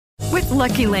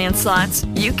Lucky Land Slots,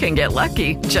 you can get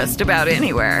lucky just about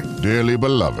anywhere. Dearly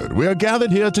beloved, we are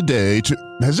gathered here today to...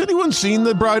 Has anyone seen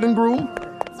the bride and groom?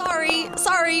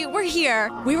 Sorry, we're here.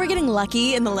 We were getting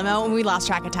lucky in the limo and we lost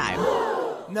track of time.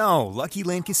 No, Lucky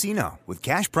Land Casino, with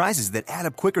cash prizes that add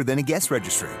up quicker than a guest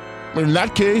registry. In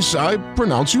that case, I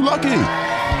pronounce you lucky.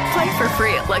 Play for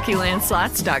free at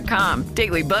LuckyLandSlots.com.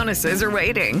 Daily bonuses are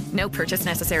waiting. No purchase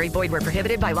necessary. Void where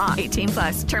prohibited by law.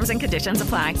 18+. Terms and conditions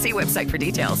apply. See website for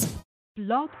details.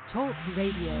 Blog Talk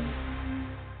Radio.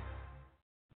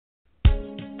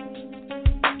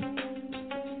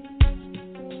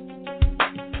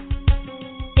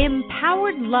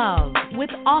 Empowered Love with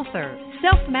author,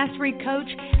 self-mastery coach,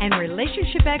 and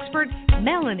relationship expert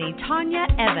Melanie Tanya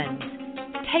Evans.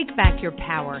 Take back your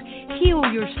power, heal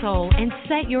your soul, and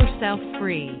set yourself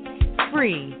free.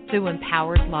 Free through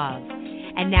Empowered Love.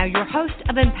 And now your host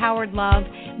of Empowered Love,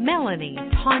 Melanie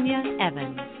Tanya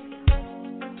Evans.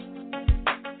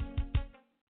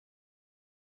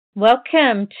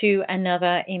 Welcome to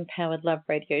another Empowered Love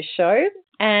radio show.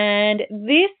 And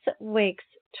this week's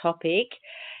topic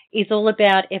is all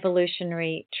about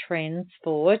evolutionary trends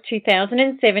for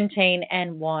 2017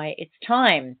 and why it's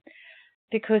time.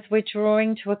 Because we're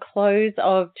drawing to a close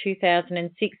of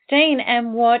 2016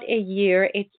 and what a year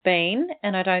it's been.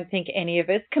 And I don't think any of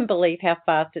us can believe how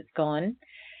fast it's gone.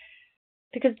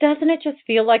 Because doesn't it just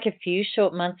feel like a few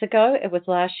short months ago it was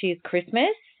last year's Christmas?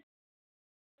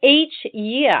 Each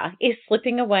year is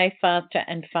slipping away faster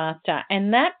and faster.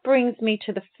 And that brings me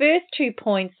to the first 2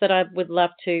 points that I would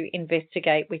love to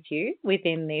investigate with you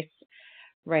within this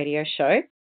radio show.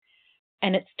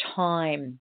 And it's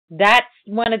time. That's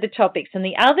one of the topics. And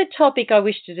the other topic I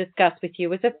wish to discuss with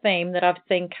you is a theme that I've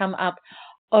seen come up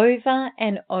over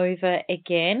and over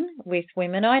again with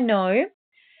women I know,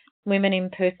 women in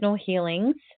personal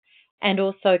healings, and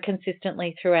also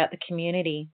consistently throughout the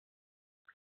community.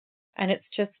 And it's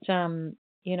just,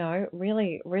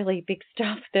 really, really big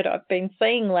stuff that I've been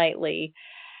seeing lately,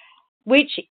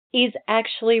 which is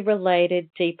actually related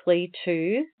deeply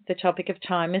to the topic of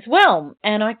time as well.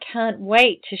 And I can't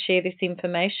wait to share this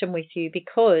information with you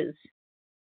because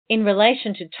in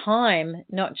relation to time,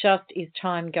 not just is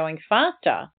time going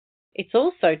faster, it's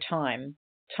also time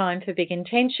for big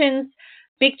intentions,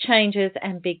 big changes,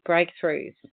 and big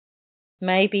breakthroughs.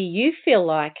 Maybe you feel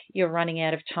like you're running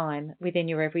out of time within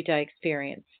your everyday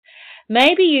experience.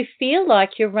 Maybe you feel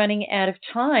like you're running out of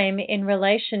time in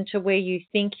relation to where you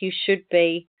think you should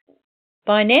be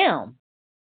by now.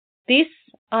 This,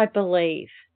 I believe,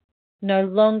 no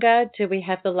longer do we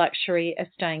have the luxury of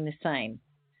staying the same,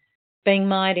 being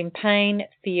mired in pain,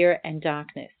 fear, and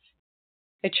darkness.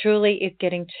 It truly is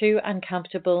getting too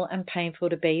uncomfortable and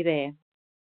painful to be there.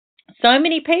 So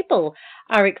many people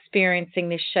are experiencing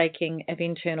this shaking of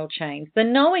internal chains, the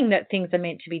knowing that things are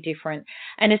meant to be different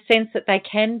and a sense that they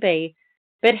can be,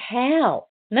 but how?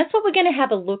 And that's what we're going to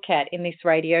have a look at in this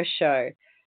radio show.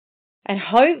 And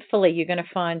hopefully you're going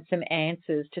to find some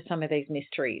answers to some of these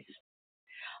mysteries.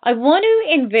 I want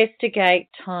to investigate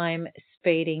time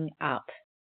speeding up.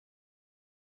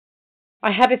 I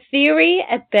have a theory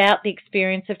about the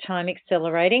experience of time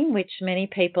accelerating, which many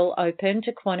people open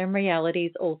to quantum realities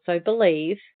also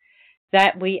believe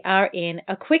that we are in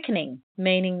a quickening,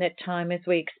 meaning that time as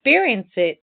we experience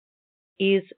it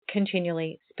is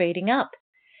continually speeding up.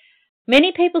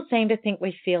 Many people seem to think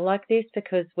we feel like this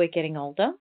because we're getting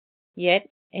older, yet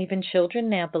even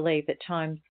children now believe that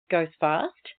time goes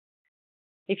fast.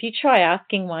 If you try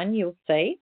asking one, you'll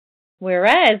see.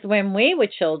 Whereas when we were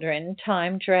children,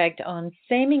 time dragged on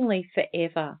seemingly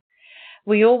forever.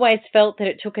 We always felt that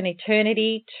it took an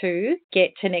eternity to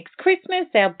get to next Christmas,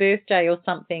 our birthday, or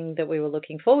something that we were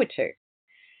looking forward to.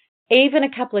 Even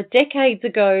a couple of decades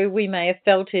ago, we may have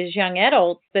felt as young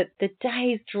adults that the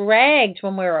days dragged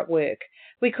when we were at work.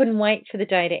 We couldn't wait for the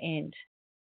day to end.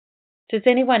 Does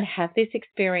anyone have this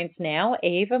experience now,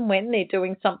 even when they're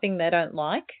doing something they don't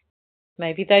like?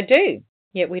 Maybe they do,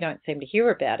 yet we don't seem to hear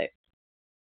about it.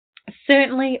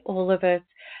 Certainly all of us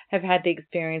have had the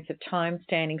experience of time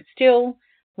standing still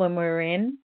when we're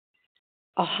in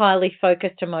a highly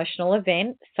focused emotional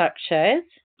event, such as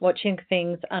watching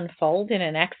things unfold in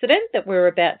an accident that we're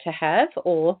about to have,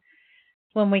 or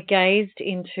when we gazed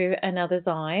into another's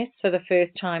eyes for the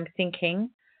first time thinking,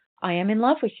 I am in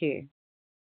love with you.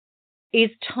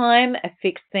 Is time a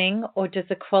fixed thing, or does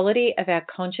the quality of our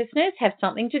consciousness have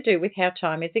something to do with how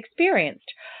time is experienced?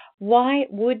 Why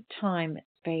would time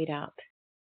speed up?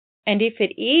 And if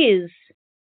it is,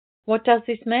 what does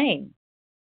this mean?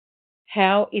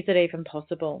 How is it even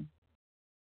possible?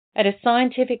 At a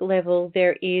scientific level,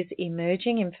 there is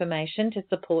emerging information to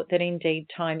support that indeed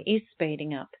time is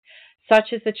speeding up.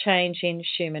 such as the change in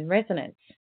Schumann resonance.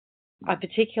 I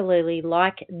particularly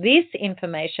like this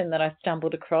information that I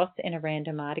stumbled across in a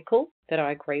random article that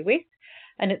I agree with,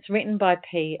 and it's written by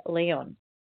P. Leon.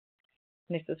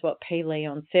 This is what P.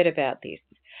 Leon said about this.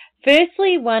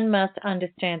 Firstly, one must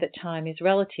understand that time is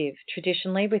relative.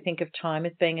 Traditionally, we think of time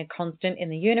as being a constant in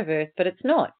the universe, but it's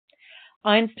not.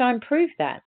 Einstein proved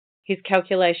that. His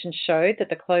calculations showed that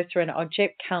the closer an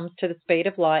object comes to the speed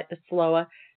of light, the slower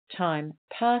time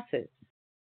passes.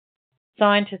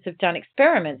 Scientists have done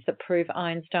experiments that prove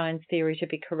Einstein's theory to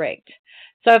be correct.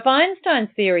 So if Einstein's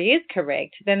theory is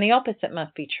correct, then the opposite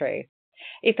must be true.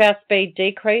 If our speed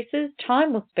decreases,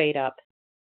 time will speed up.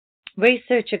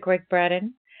 Researcher Greg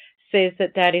Braden says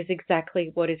that that is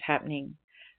exactly what is happening.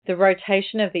 The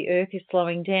rotation of the Earth is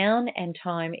slowing down and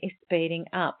time is speeding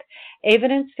up.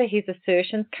 Evidence for his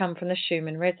assertions come from the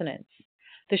Schumann resonance.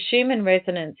 The Schumann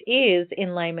resonance is,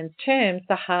 in layman's terms,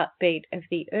 the heartbeat of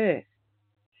the Earth.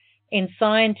 In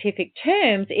scientific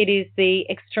terms, it is the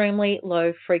extremely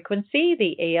low frequency,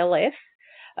 the ELF,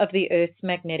 of the Earth's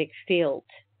magnetic field.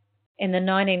 In the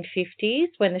 1950s,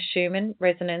 when the Schumann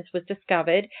resonance was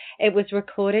discovered, it was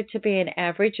recorded to be an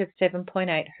average of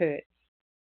 7.8 Hertz.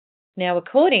 Now,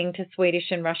 according to Swedish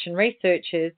and Russian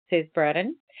researchers, says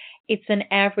Braden, it's an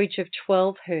average of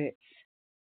 12 Hertz.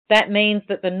 That means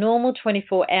that the normal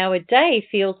 24-hour day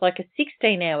feels like a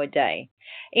 16-hour day.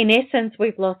 In essence,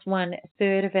 we've lost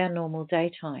 1/3 of our normal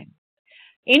daytime.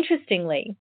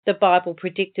 Interestingly, the Bible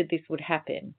predicted this would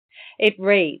happen. It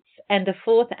reads, "And the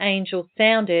fourth angel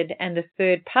sounded, and the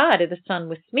third part of the sun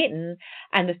was smitten,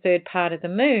 and the third part of the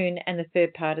moon, and the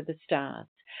third part of the stars.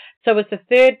 So as the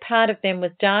third part of them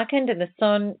was darkened, and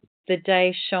the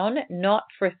day shone not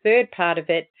for a third part of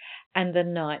it, and the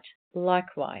night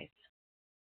likewise."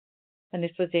 And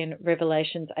this was in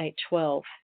Revelations 8:12.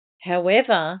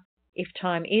 However, if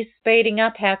time is speeding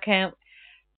up, how can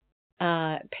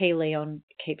P. Leon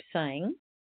keeps saying,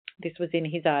 this was in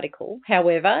his article,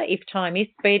 however, if time is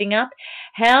speeding up,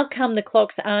 how come the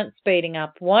clocks aren't speeding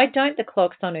up? Why don't the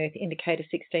clocks on Earth indicate a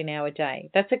 16-hour day?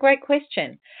 That's a great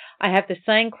question. I have the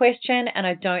same question and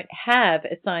I don't have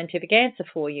a scientific answer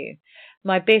for you.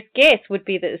 My best guess would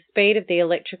be that the speed of the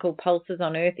electrical pulses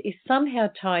on Earth is somehow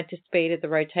tied to the speed of the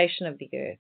rotation of the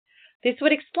Earth. This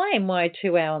would explain why a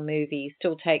 2-hour movie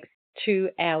still takes 2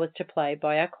 hours to play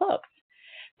by our clocks.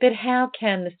 But how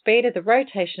can the speed of the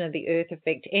rotation of the Earth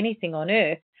affect anything on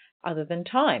Earth other than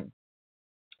time?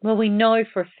 Well, we know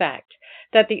for a fact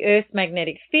that the Earth's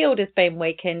magnetic field has been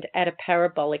weakened at a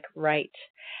parabolic rate.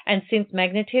 And since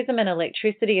magnetism and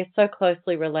electricity are so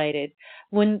closely related,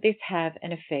 wouldn't this have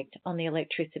an effect on the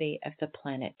electricity of the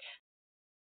planet?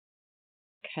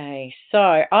 Okay,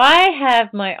 so I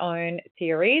have my own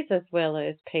theories as well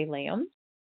as P. Leon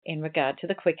in regard to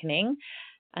the quickening.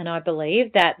 And I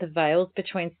believe that the veils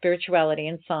between spirituality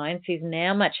and science is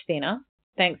now much thinner,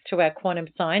 thanks to our quantum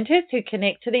scientists who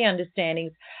connect to the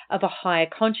understandings of a higher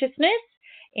consciousness,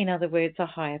 in other words, a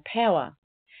higher power.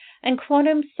 And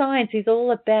quantum science is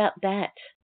all about that,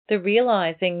 the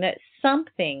realizing that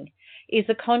something is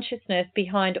a consciousness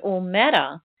behind all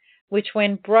matter, which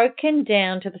when broken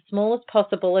down to the smallest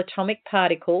possible atomic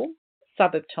particle,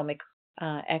 subatomic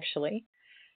actually,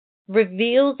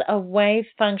 reveals a wave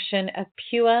function of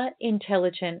pure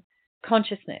intelligent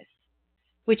consciousness,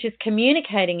 which is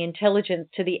communicating intelligence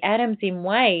to the atoms in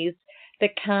ways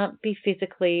that can't be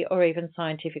physically or even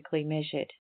scientifically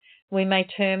measured. We may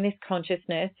term this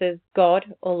consciousness as God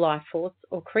or life force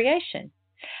or creation.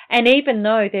 And even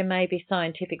though there may be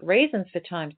scientific reasons for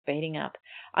time speeding up,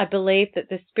 I believe that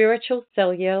the spiritual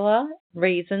cellular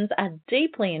reasons are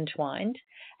deeply entwined,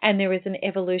 and there is an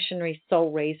evolutionary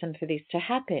soul reason for this to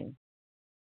happen.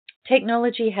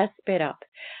 Technology has sped up,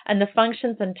 and the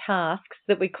functions and tasks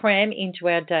that we cram into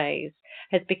our days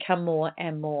has become more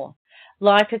and more.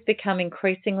 Life has become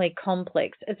increasingly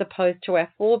complex as opposed to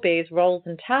our forebears' roles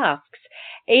and tasks,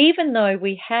 even though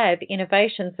we have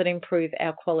innovations that improve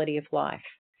our quality of life.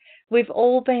 We've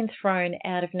all been thrown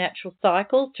out of natural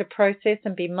cycles to process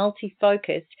and be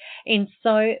multi-focused in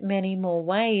so many more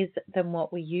ways than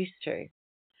what we used to.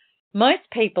 Most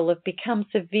people have become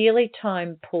severely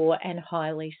time poor and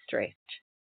highly stressed.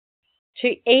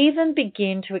 To even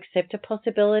begin to accept a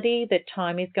possibility that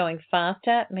time is going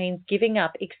faster means giving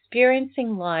up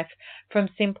experiencing life from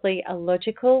simply a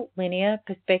logical, linear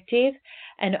perspective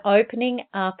and opening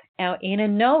up our inner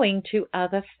knowing to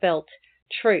other felt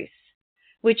truths,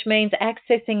 which means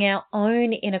accessing our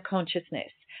own inner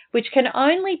consciousness, which can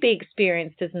only be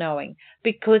experienced as knowing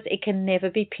because it can never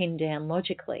be pinned down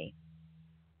logically.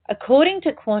 According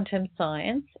to quantum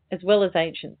science, as well as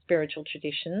ancient spiritual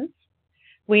traditions,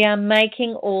 We are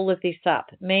making all of this up,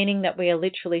 meaning that we are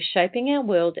literally shaping our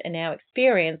world and our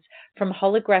experience from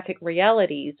holographic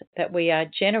realities that we are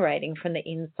generating from the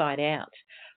inside out,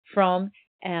 from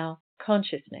our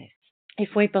consciousness. If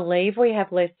we believe we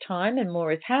have less time and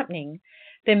more is happening,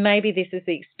 then maybe this is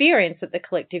the experience that the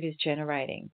collective is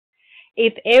generating.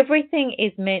 If everything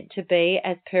is meant to be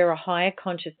as per a higher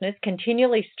consciousness,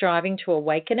 continually striving to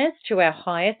awaken us to our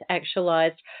highest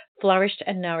actualized, flourished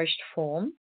and nourished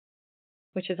form,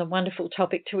 which is a wonderful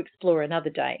topic to explore another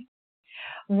day,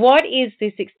 what is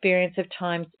this experience of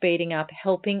time speeding up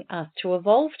helping us to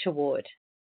evolve toward?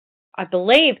 I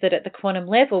believe that at the quantum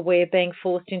level, we are being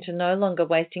forced into no longer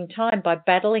wasting time by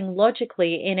battling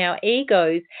logically in our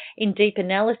egos in deep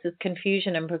analysis,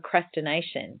 confusion, and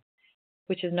procrastination,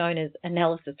 which is known as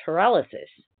analysis paralysis.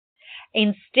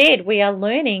 Instead, we are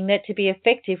learning that to be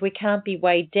effective, we can't be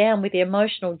weighed down with the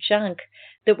emotional junk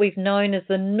that we've known as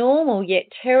the normal yet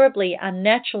terribly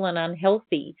unnatural and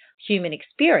unhealthy human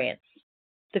experience.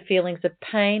 The feelings of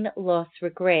pain, loss,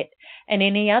 regret, and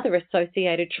any other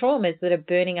associated traumas that are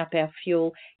burning up our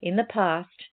fuel in the past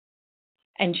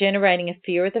and generating a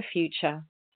fear of the future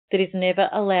that is never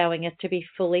allowing us to be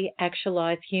fully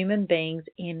actualized human beings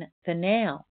in the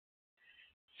now.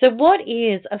 So what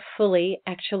is a fully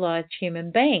actualized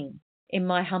human being? In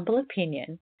my humble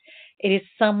opinion, it is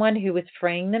someone who is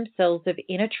freeing themselves of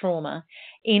inner trauma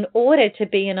in order to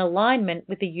be in alignment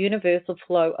with the universal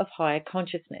flow of higher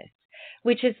consciousness,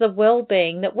 which is the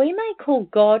well-being that we may call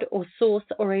God or Source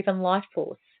or even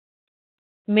Lifeforce,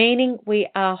 meaning we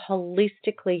are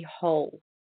holistically whole.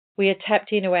 We are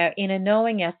tapped into our inner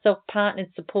knowing, our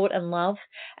self-partnered support and love,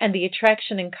 and the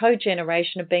attraction and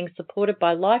co-generation of being supported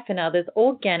by life and others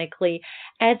organically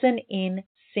as an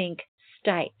in-sync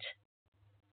state.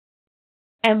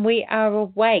 And we are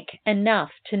awake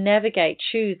enough to navigate,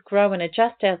 choose, grow, and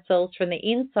adjust ourselves from the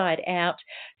inside out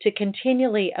to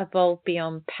continually evolve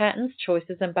beyond patterns,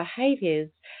 choices, and behaviors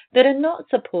that are not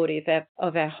supportive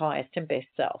of our highest and best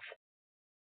self.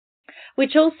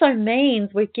 Which also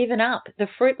means we've given up the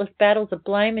fruitless battles of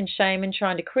blame and shame and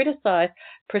trying to criticize,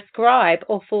 prescribe,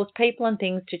 or force people and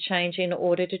things to change in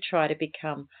order to try to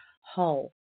become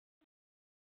whole.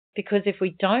 Because if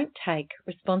we don't take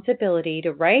responsibility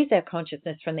to raise our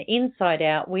consciousness from the inside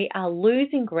out, we are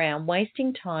losing ground,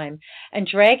 wasting time, and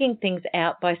dragging things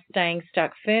out by staying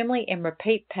stuck firmly in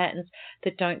repeat patterns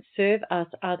that don't serve us,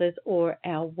 others, or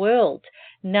our world.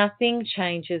 Nothing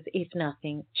changes if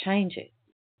nothing changes.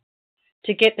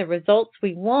 To get the results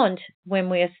we want when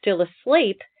we are still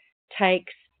asleep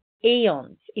takes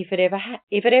eons, if it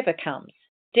ever comes,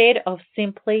 instead of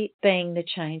simply being the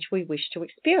change we wish to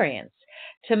experience.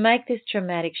 To make this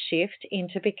dramatic shift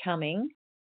into becoming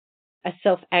a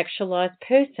self-actualized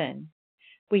person,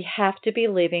 we have to be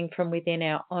living from within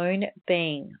our own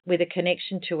being with a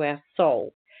connection to our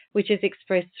soul, which is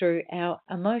expressed through our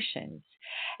emotions.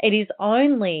 It is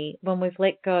only when we've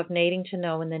let go of needing to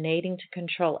know and the needing to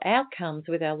control outcomes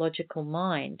with our logical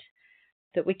mind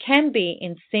that we can be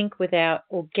in sync with our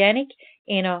organic,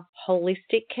 inner,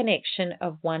 holistic connection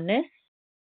of oneness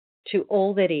to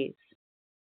all that is,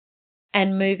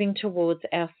 and moving towards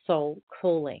our soul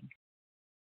calling,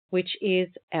 which is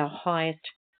our highest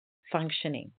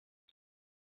functioning.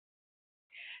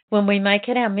 When we make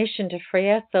it our mission to free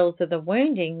ourselves of the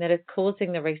wounding that is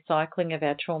causing the recycling of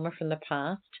our trauma from the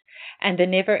past and the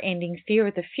never-ending fear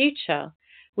of the future,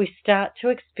 we start to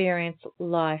experience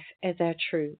life as our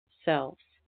true selves.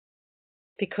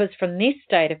 Because from this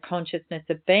state of consciousness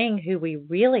of being who we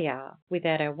really are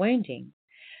without our wounding,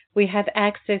 we have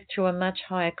access to a much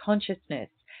higher consciousness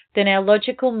than our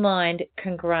logical mind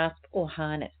can grasp or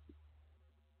harness.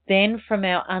 Then from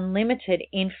our unlimited,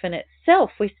 infinite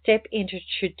self, we step into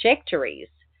trajectories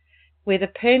where the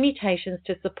permutations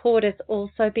to support us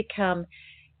also become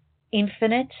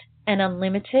infinite and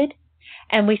unlimited,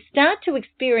 and we start to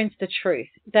experience the truth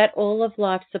that all of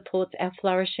life supports our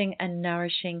flourishing and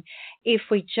nourishing if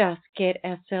we just get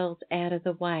ourselves out of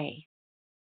the way.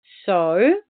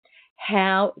 So,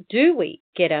 how do we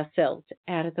get ourselves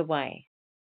out of the way?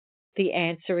 The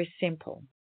answer is simple.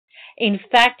 In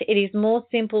fact, it is more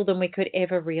simple than we could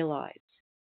ever realize.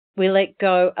 We let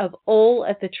go of all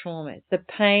of the traumas, the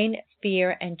pain,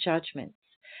 fear, and judgments,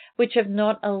 which have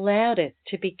not allowed us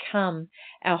to become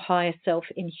our higher self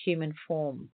in human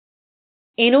form.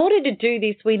 In order to do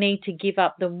this, we need to give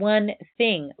up the one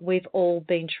thing we've all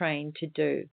been trained to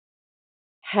do,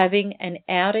 having an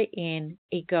outer-in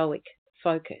egoic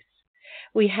focus.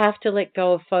 We have to let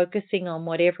go of focusing on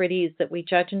whatever it is that we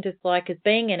judge and dislike as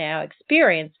being in our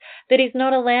experience that is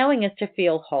not allowing us to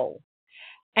feel whole,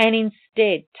 and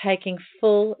instead taking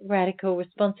full radical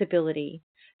responsibility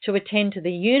to attend to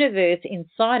the universe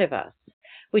inside of us,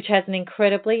 which has an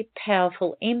incredibly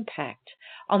powerful impact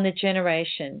on the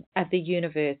generation of the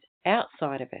universe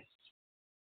outside of us.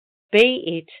 Be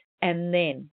it, and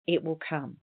then it will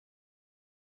come.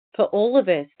 For all of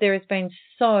us, there has been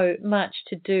so much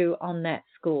to do on that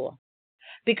score,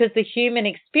 because the human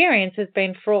experience has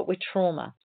been fraught with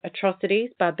trauma,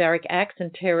 atrocities, barbaric acts,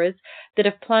 and terrors that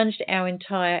have plunged our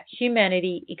entire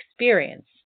humanity experience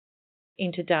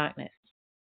into darkness.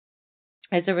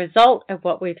 As a result of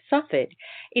what we've suffered,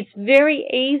 it's very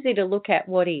easy to look at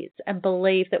what is and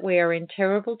believe that we are in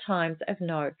terrible times of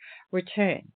no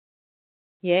return.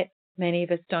 Yet, many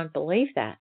of us don't believe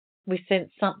that. We sense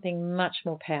something much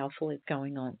more powerful is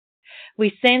going on.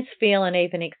 We sense, feel, and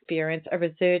even experience a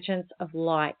resurgence of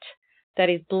light that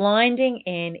is blinding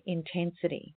in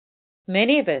intensity.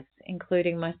 Many of us,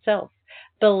 including myself,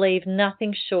 believe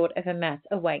nothing short of a mass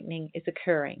awakening is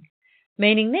occurring.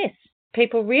 Meaning this,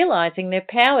 people realizing their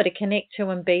power to connect to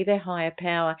and be their higher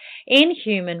power in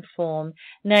human form,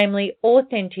 namely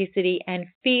authenticity and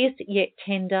fierce yet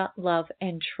tender love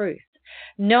and truth.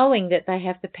 Knowing that they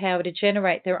have the power to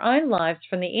generate their own lives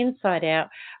from the inside out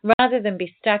rather than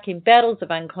be stuck in battles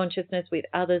of unconsciousness with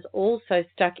others also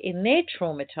stuck in their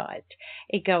traumatized,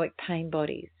 egoic pain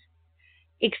bodies.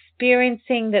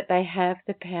 Experiencing that they have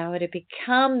the power to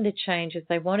become the changes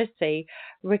they want to see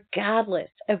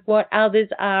regardless of what others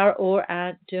are or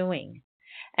aren't doing.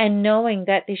 And knowing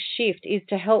that this shift is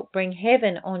to help bring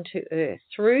heaven onto earth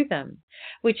through them,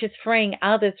 which is freeing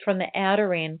others from the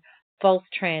outer in false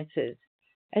trances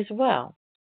as well.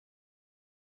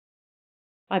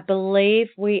 I believe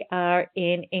we are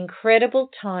in incredible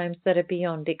times that are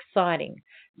beyond exciting,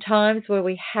 times where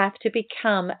we have to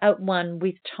become at one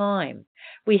with time.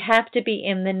 We have to be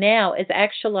in the now as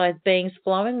actualized beings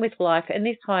flowing with life and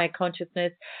this higher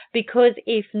consciousness, because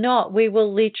if not, we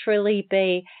will literally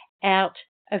be out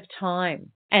of time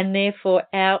and therefore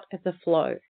out of the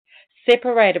flow,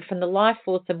 separated from the life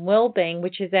force and well-being,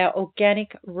 which is our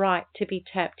organic right to be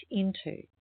tapped into.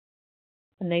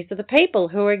 And these are the people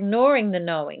who are ignoring the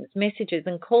knowings, messages,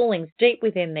 and callings deep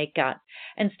within their gut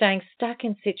and staying stuck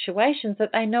in situations that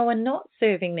they know are not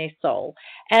serving their soul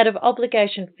out of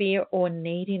obligation, fear, or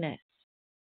neediness.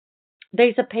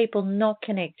 These are people not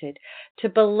connected to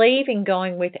believe in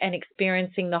going with and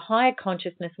experiencing the higher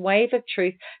consciousness wave of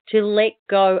truth, to let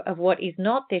go of what is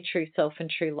not their true self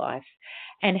and true life,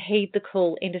 and heed the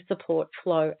call into support,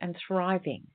 flow, and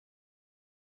thriving.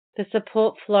 The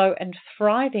support, flow, and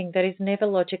thriving that is never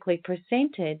logically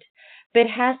presented, but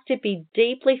has to be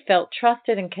deeply felt,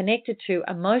 trusted, and connected to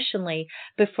emotionally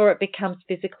before it becomes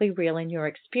physically real in your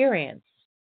experience.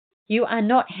 You are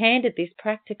not handed this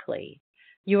practically.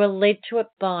 You are led to it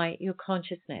by your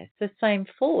consciousness, the same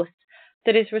force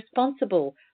that is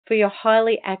responsible for your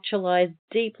highly actualized,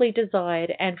 deeply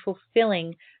desired, and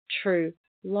fulfilling true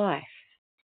life.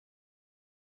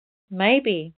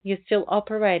 Maybe you're still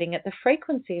operating at the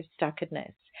frequency of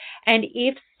stuckedness, and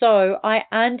if so, I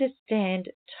understand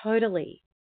totally.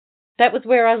 That was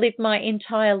where I lived my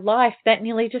entire life. That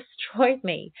nearly destroyed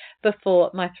me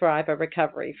before my Thriver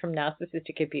recovery from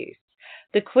narcissistic abuse.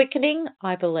 The quickening,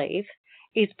 I believe,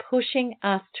 is pushing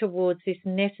us towards this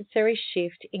necessary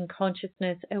shift in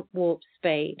consciousness at warp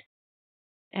speed.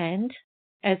 And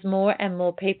as more and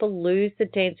more people lose the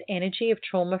dense energy of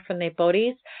trauma from their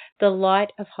bodies, the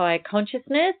light of higher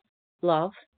consciousness,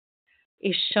 love,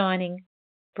 is shining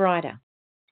brighter,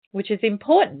 which is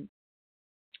important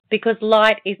because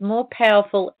light is more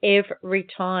powerful every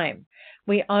time.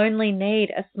 We only need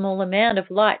a small amount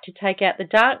of light to take out the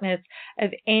darkness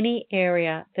of any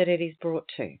area that it is brought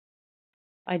to.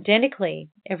 Identically,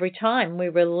 every time we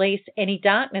release any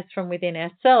darkness from within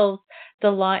ourselves, the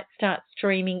light starts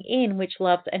streaming in, which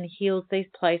loves and heals these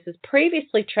places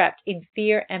previously trapped in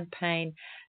fear and pain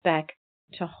back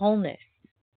to wholeness.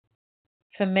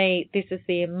 For me, this is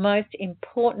the most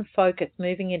important focus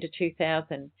moving into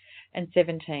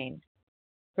 2017,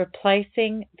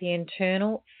 replacing the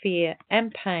internal fear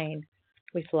and pain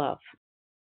with love.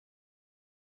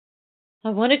 I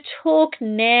want to talk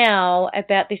now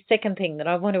about the second thing that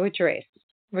I want to address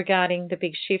regarding the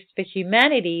big shifts for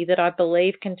humanity that I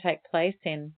believe can take place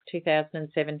in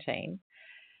 2017.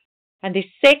 And the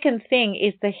second thing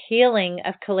is the healing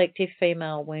of collective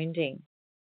female wounding.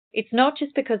 It's not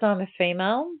just because I'm a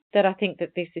female that I think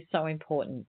that this is so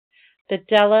important. The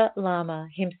Dalai Lama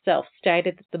himself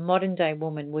stated that the modern day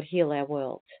woman would heal our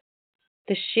world.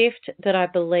 The shift that I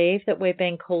believe that we're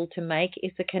being called to make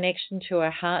is the connection to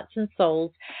our hearts and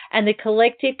souls and the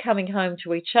collective coming home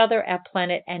to each other, our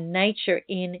planet, and nature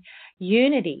in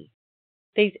unity.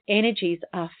 These energies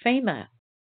are female.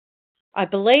 I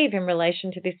believe in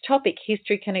relation to this topic,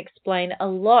 history can explain a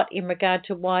lot in regard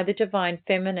to why the divine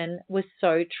feminine was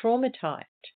so traumatized.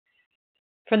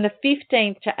 From the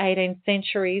 15th to 18th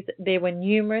centuries, there were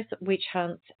numerous witch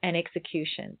hunts and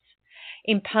executions.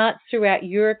 In parts throughout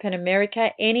Europe and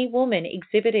America, any woman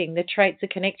exhibiting the traits of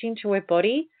connecting to her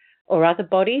body or other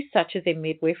bodies, such as in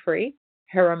midwifery,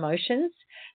 her emotions,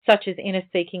 such as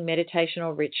inner-seeking meditation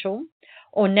or ritual,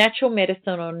 or natural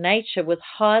medicine or nature, was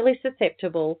highly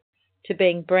susceptible to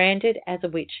being branded as a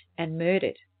witch and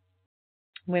murdered.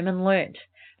 Women learnt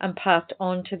and passed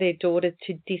on to their daughters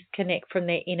to disconnect from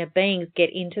their inner beings, get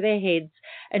into their heads,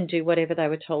 and do whatever they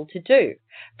were told to do.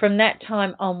 From that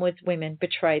time onwards, women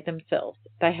betrayed themselves.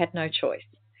 They had no choice.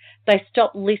 They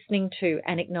stopped listening to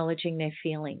and acknowledging their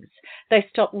feelings. They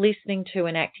stopped listening to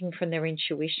and acting from their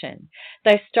intuition.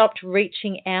 They stopped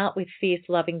reaching out with fierce,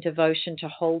 loving devotion to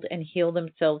hold and heal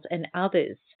themselves and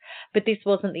others. But this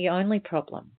wasn't the only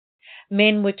problem.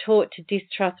 Men were taught to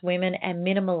distrust women and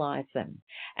minimalize them,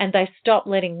 and they stopped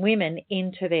letting women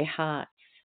into their hearts.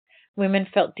 Women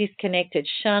felt disconnected,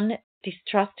 shunned,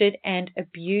 distrusted, and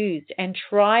abused, and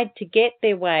tried to get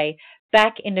their way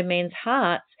back into men's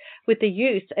hearts with the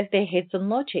use of their heads and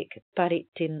logic, but it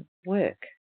didn't work.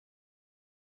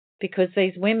 Because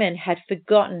these women had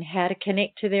forgotten how to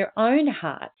connect to their own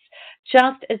hearts,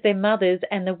 just as their mothers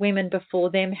and the women before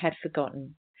them had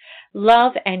forgotten.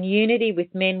 Love and unity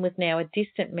with men was now a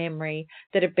distant memory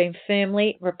that had been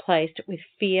firmly replaced with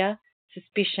fear,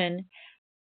 suspicion,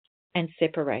 and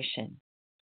separation.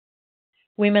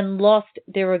 Women lost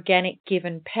their organic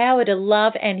given power to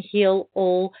love and heal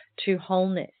all to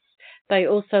wholeness. They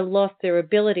also lost their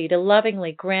ability to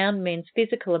lovingly ground men's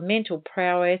physical and mental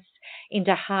prowess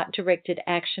into heart-directed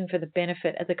action for the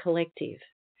benefit of the collective.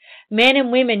 Men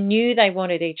and women knew they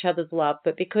wanted each other's love,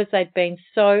 but because they'd been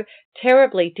so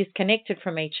terribly disconnected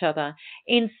from each other,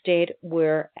 instead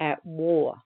were at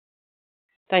war.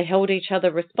 They held each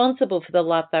other responsible for the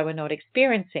love they were not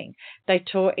experiencing. They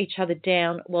tore each other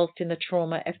down whilst in the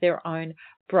trauma of their own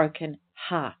broken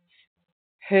hearts.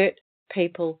 Hurt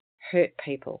people hurt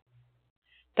people.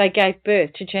 They gave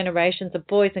birth to generations of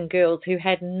boys and girls who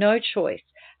had no choice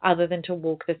other than to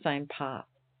walk the same path.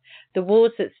 The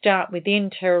wars that start within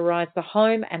terrorize the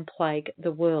home and plague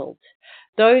the world.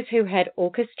 Those who had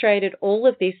orchestrated all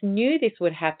of this knew this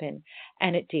would happen,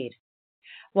 and it did.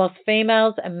 Whilst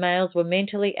females and males were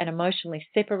mentally and emotionally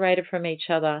separated from each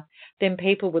other, then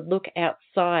people would look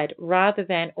outside rather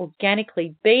than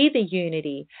organically be the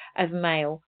unity of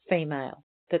male-female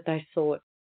that they sought.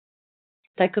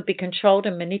 They could be controlled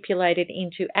and manipulated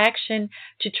into action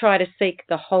to try to seek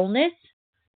the wholeness,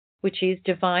 which is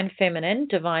divine feminine,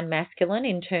 divine masculine,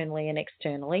 internally and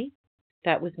externally,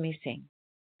 that was missing.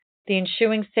 The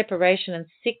ensuing separation and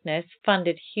sickness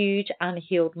funded huge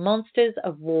unhealed monsters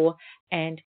of war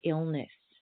and illness.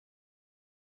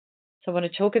 So I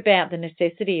want to talk about the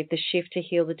necessity of the shift to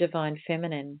heal the divine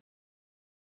feminine.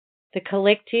 The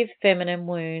collective feminine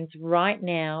wounds right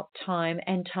now, time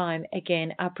and time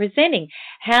again, are presenting.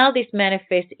 How this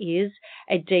manifests is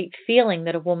a deep feeling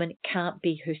that a woman can't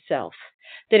be herself,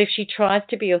 that if she tries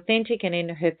to be authentic and in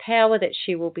her power, that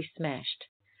she will be smashed.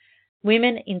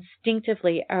 Women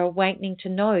instinctively are awakening to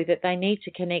know that they need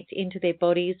to connect into their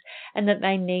bodies and that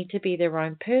they need to be their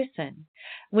own person.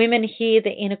 Women hear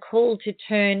the inner call to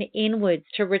turn inwards,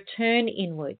 to return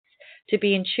inwards, to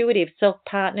be intuitive,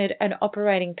 self-partnered, and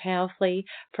operating powerfully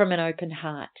from an open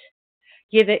heart.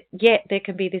 Yet there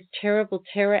can be this terrible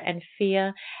terror and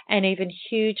fear and even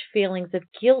huge feelings of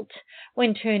guilt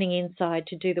when turning inside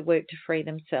to do the work to free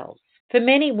themselves. For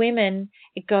many women,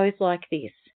 it goes like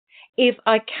this. If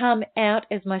I come out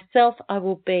as myself, I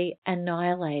will be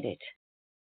annihilated.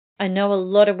 I know a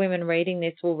lot of women reading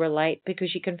this will relate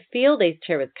because you can feel these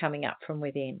terrors coming up from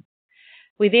within.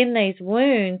 Within these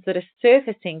wounds that are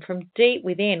surfacing from deep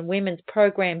within women's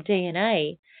programmed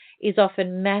DNA is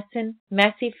often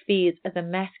massive fears of the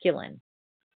masculine,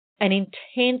 an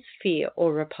intense fear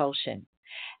or repulsion.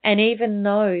 And even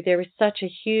though there is such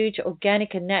a huge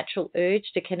organic and natural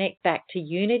urge to connect back to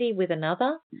unity with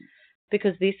another,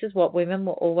 because this is what women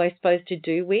were always supposed to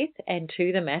do with and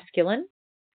to the masculine,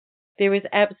 there is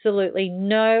absolutely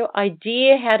no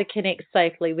idea how to connect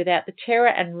safely without the terror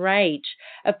and rage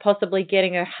of possibly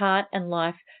getting her heart and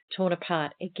life torn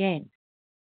apart again.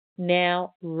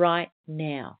 Now, right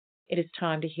now, it is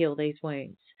time to heal these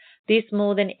wounds. This,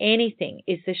 more than anything,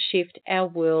 is the shift our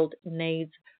world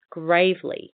needs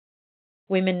gravely.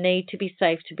 Women need to be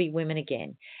safe to be women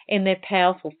again, in their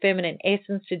powerful feminine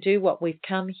essence, to do what we've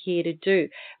come here to do,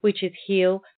 which is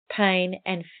heal pain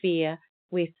and fear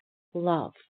with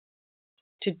love.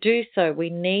 To do so, we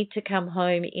need to come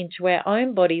home into our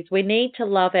own bodies. We need to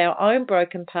love our own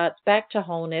broken parts back to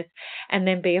wholeness and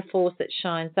then be a force that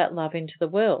shines that love into the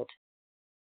world.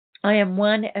 I am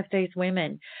one of these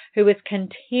women who is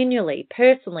continually,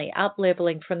 personally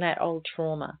up-leveling from that old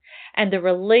trauma. And the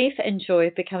relief and joy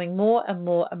of becoming more and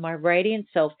more of my radiant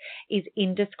self is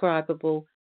indescribable,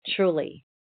 truly.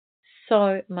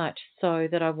 So much so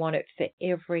that I want it for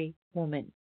every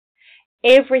woman.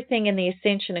 Everything in the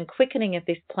ascension and quickening of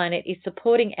this planet is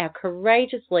supporting our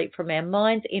courageous leap from our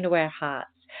minds into our hearts,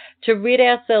 to rid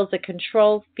ourselves of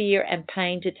control, fear, and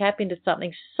pain, to tap into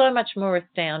something so much more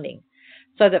astounding,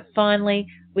 so that finally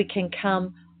we can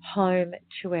come home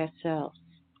to ourselves.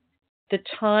 The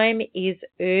time is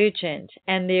urgent,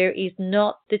 and there is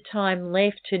not the time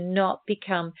left to not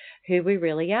become who we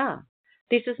really are.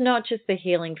 This is not just the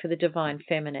healing for the divine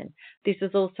feminine. This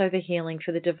is also the healing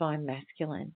for the divine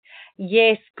masculine.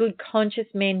 Yes, good conscious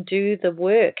men do the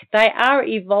work. They are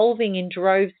evolving in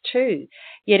droves too.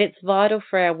 Yet it's vital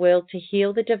for our world to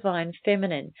heal the divine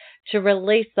feminine, to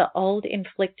release the old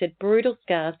inflicted brutal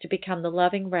scars, to become the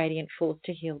loving radiant force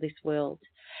to heal this world.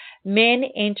 Men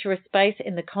enter a space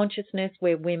in the consciousness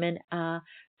where women are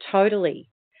totally.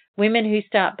 Women who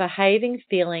start behaving,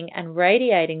 feeling, and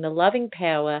radiating the loving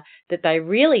power that they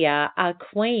really are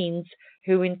queens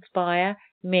who inspire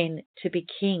men to be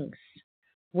kings.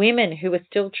 Women who are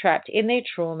still trapped in their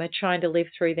trauma, trying to live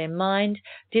through their mind,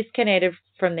 disconnected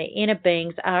from their inner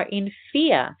beings, are in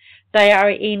fear. They are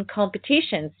in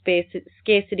competition,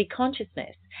 scarcity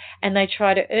consciousness, and they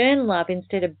try to earn love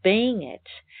instead of being it,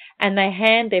 and they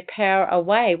hand their power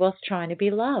away whilst trying to be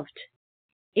loved.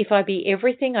 If I be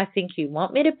everything I think you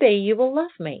want me to be, you will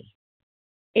love me.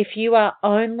 If you are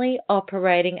only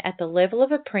operating at the level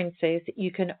of a princess,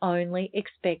 you can only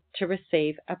expect to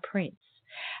receive a prince,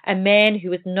 a man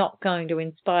who is not going to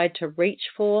inspire to reach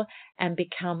for and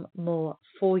become more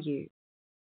for you.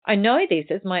 I know this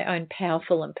as my own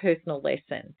powerful and personal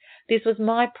lesson. This was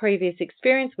my previous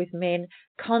experience with men.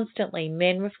 Constantly,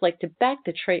 men reflected back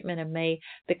the treatment of me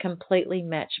that completely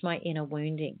matched my inner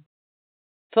wounding.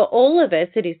 For all of us,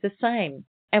 it is the same,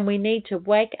 and we need to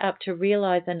wake up to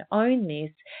realize and own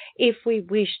this if we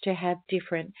wish to have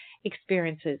different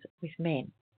experiences with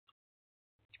men.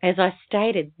 As I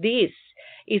stated, this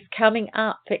is coming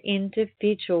up for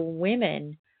individual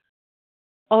women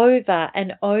over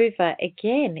and over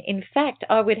again. In fact,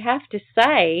 I would have to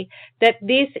say that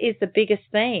this is the biggest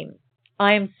theme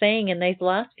I am seeing in these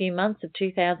last few months of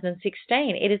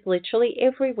 2016. It is literally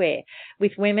everywhere,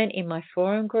 with women in my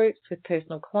forum groups, with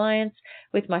personal clients,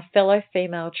 with my fellow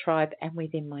female tribe, and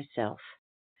within myself.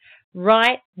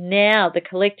 Right now, the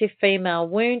collective female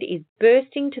wound is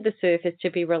bursting to the surface to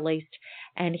be released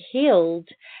and healed,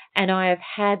 and I have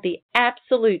had the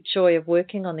absolute joy of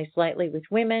working on this lately with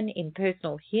women in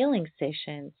personal healing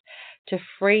sessions to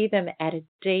free them at a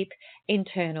deep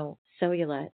internal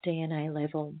cellular DNA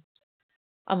level.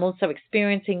 I'm also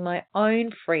experiencing my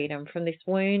own freedom from this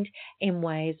wound in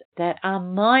ways that are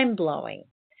mind-blowing.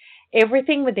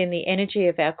 Everything within the energy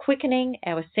of our quickening,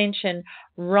 our ascension,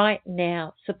 right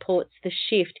now supports the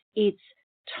shift. It's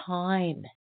time.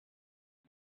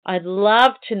 I'd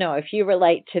love to know if you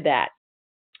relate to that.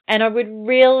 And I would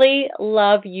really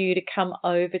love you to come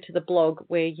over to the blog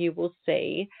where you will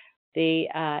see the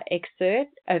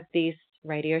excerpt of this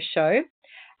radio show.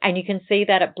 And you can see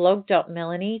that at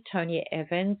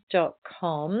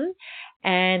blog.melanietoniaevans.com.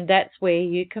 And that's where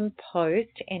you can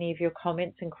post any of your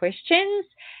comments and questions.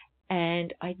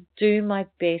 And I do my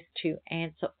best to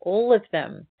answer all of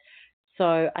them.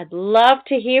 So I'd love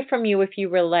to hear from you if you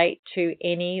relate to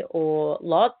any or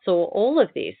lots or all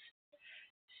of this.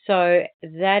 So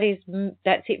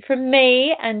that's it from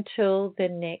me until the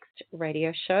next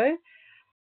radio show.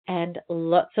 And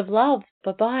lots of love.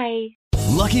 Bye-bye.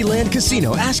 Lucky Land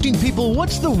Casino, asking people,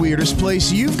 what's the weirdest place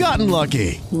you've gotten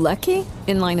lucky? Lucky?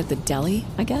 In line at the deli,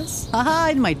 I guess?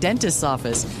 Aha, in my dentist's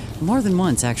office. More than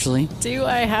once, actually. Do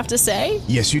I have to say?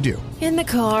 Yes, you do. In the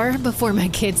car before my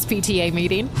kids' PTA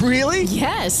meeting. Really?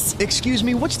 Yes. Excuse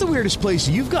me, what's the weirdest place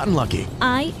you've gotten lucky?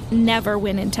 I never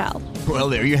win and tell. Well,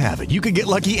 there you have it. You can get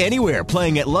lucky anywhere,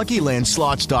 playing at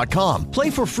LuckyLandSlots.com.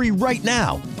 Play for free right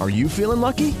now. Are you feeling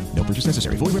lucky? No purchase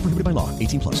necessary. Void where prohibited by law.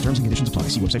 18+. Terms and conditions apply.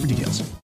 See website for details.